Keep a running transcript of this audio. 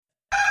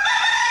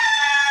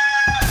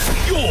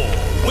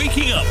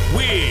Waking Up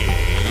with...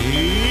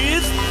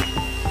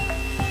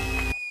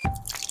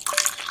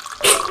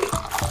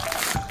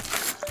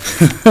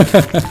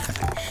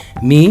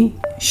 Me,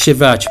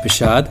 Shivraj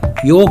Prasad,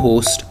 your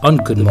host on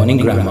Good Morning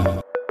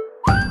Grammar.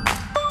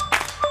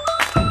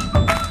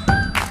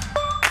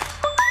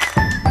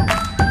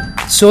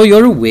 So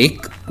you're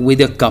awake with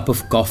your cup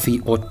of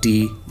coffee or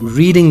tea,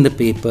 reading the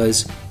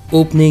papers,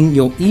 opening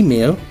your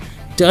email,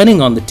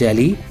 turning on the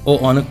telly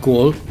or on a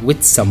call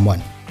with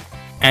someone,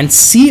 and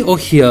see or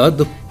hear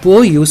the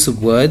poor use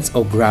of words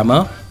or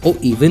grammar or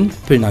even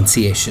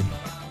pronunciation.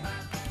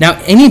 Now,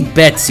 any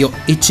bets you're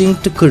itching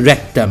to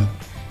correct them,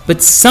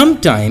 but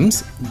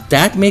sometimes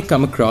that may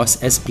come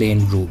across as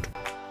plain rude.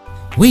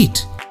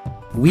 Wait,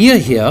 we are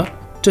here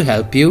to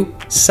help you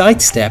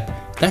sidestep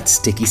that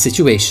sticky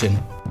situation.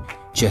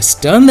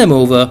 Just turn them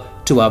over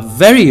to our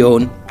very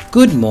own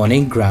Good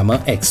Morning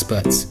Grammar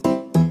experts.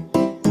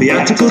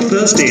 Theatrical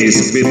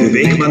Thursdays with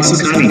Vivek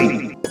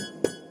Mansukhani.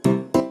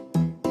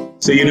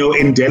 So,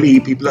 in Delhi,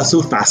 people are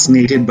so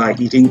fascinated by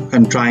eating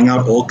and trying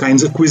out all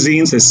kinds of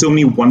cuisines. There's so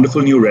many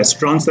wonderful new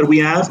restaurants that we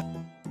have.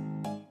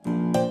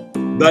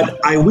 But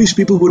I wish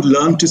people would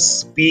learn to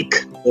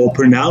speak or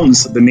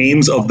pronounce the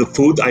names of the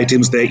food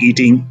items they're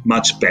eating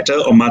much better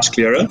or much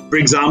clearer. For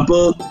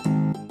example,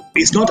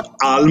 it's not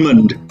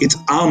almond, it's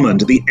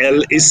almond. The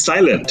L is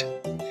silent.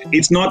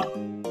 It's not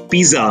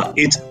pizza,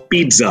 it's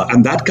pizza.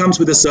 And that comes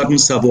with a certain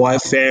savoir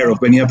faire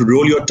of when you have to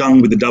roll your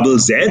tongue with the double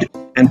Z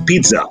and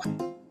pizza.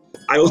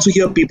 I also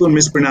hear people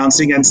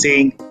mispronouncing and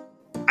saying,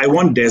 I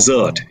want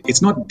dessert.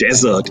 It's not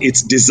dessert,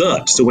 it's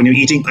dessert. So when you're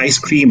eating ice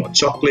cream or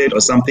chocolate or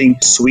something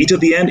sweet at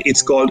the end,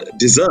 it's called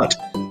dessert.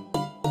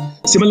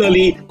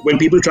 Similarly, when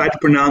people try to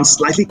pronounce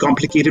slightly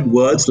complicated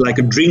words like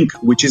a drink,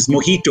 which is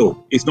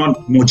mojito, it's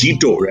not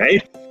mojito,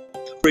 right?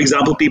 For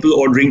example, people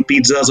ordering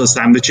pizzas or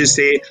sandwiches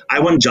say, I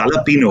want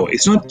jalapeno.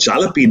 It's not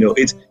jalapeno,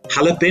 it's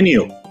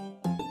jalapeno.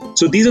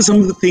 So these are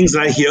some of the things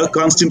that I hear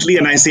constantly,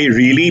 and I say,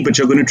 really? But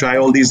you're going to try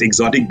all these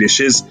exotic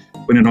dishes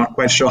when you're not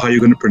quite sure how you're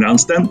going to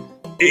pronounce them?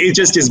 It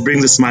just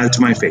brings a smile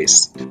to my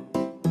face.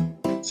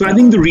 So I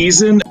think the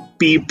reason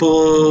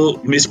people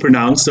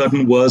mispronounce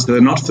certain words that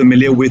they're not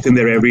familiar with in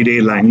their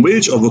everyday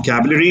language or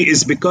vocabulary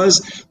is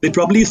because they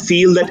probably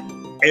feel that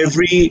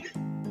every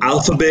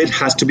alphabet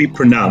has to be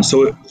pronounced.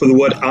 So for the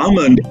word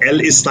almond, L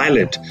is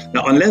silent.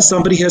 Now, unless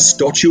somebody has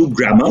taught you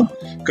grammar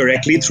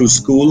correctly through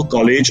school,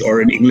 college,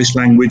 or an English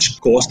language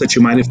course that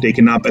you might have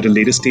taken up at a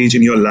later stage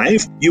in your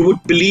life, you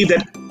would believe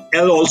that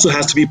L also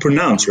has to be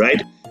pronounced,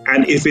 right?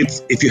 And if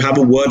you have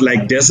a word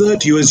like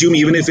desert, you assume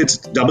even if it's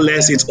double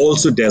S, it's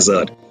also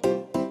desert.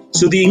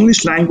 So the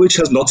English language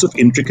has lots of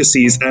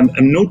intricacies, and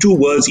no two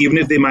words, even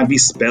if they might be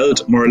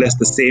spelled more or less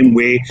the same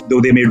way,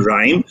 though they may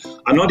rhyme,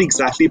 are not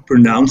exactly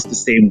pronounced the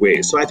same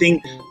way. So I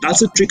think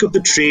that's a trick of the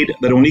trade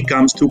that only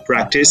comes through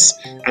practice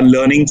and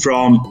learning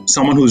from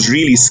someone who's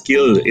really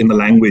skilled in the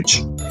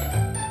language.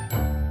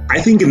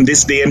 I think in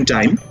this day and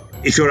time,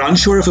 if you're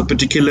unsure of a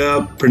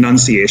particular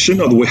pronunciation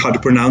or the way how to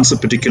pronounce a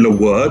particular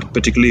word,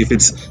 particularly if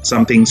it's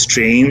something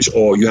strange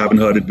or you haven't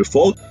heard it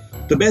before,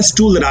 the best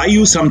tool that I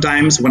use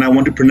sometimes when I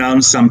want to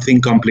pronounce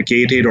something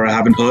complicated or I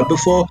haven't heard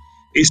before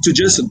is to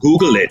just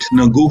Google it.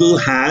 Now, Google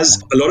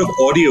has a lot of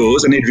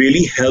audios and it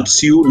really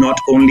helps you not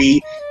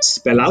only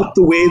spell out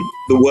the way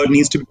the word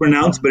needs to be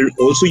pronounced, but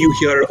also you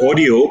hear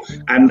audio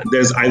and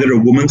there's either a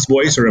woman's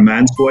voice or a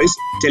man's voice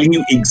telling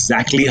you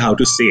exactly how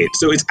to say it.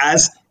 So it's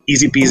as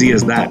easy peasy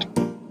as that.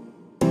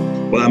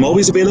 Well, I'm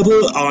always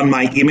available on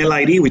my email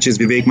ID, which is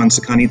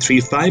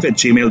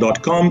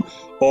vivekmansukhani35@gmail.com,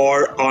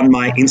 or on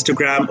my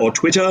Instagram or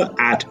Twitter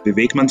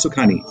 @Vivek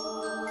Mansukhani.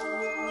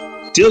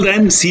 Till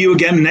then, see you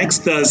again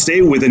next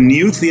Thursday with a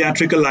new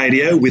theatrical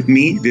idea with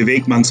me,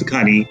 Vivek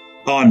Mansukhani,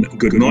 on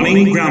Good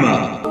Morning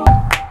Grammar.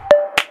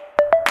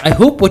 I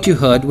hope what you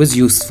heard was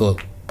useful,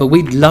 but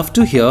we'd love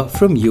to hear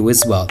from you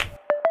as well.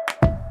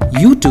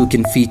 You too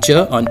can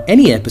feature on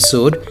any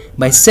episode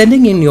by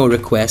sending in your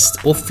requests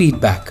or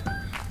feedback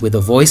with a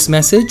voice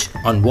message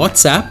on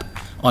WhatsApp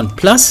on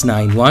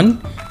 +91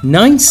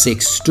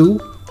 962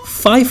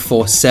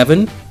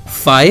 547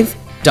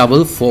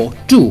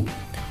 5442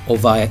 or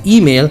via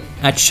email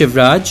at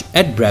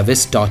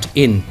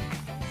shivraj@brevis.in.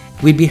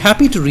 We'd be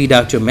happy to read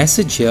out your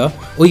message here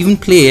or even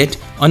play it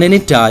on an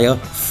entire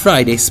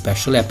Friday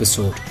special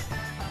episode.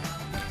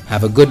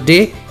 Have a good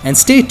day and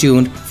stay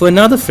tuned for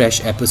another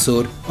fresh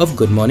episode of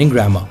Good Morning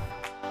Grammar.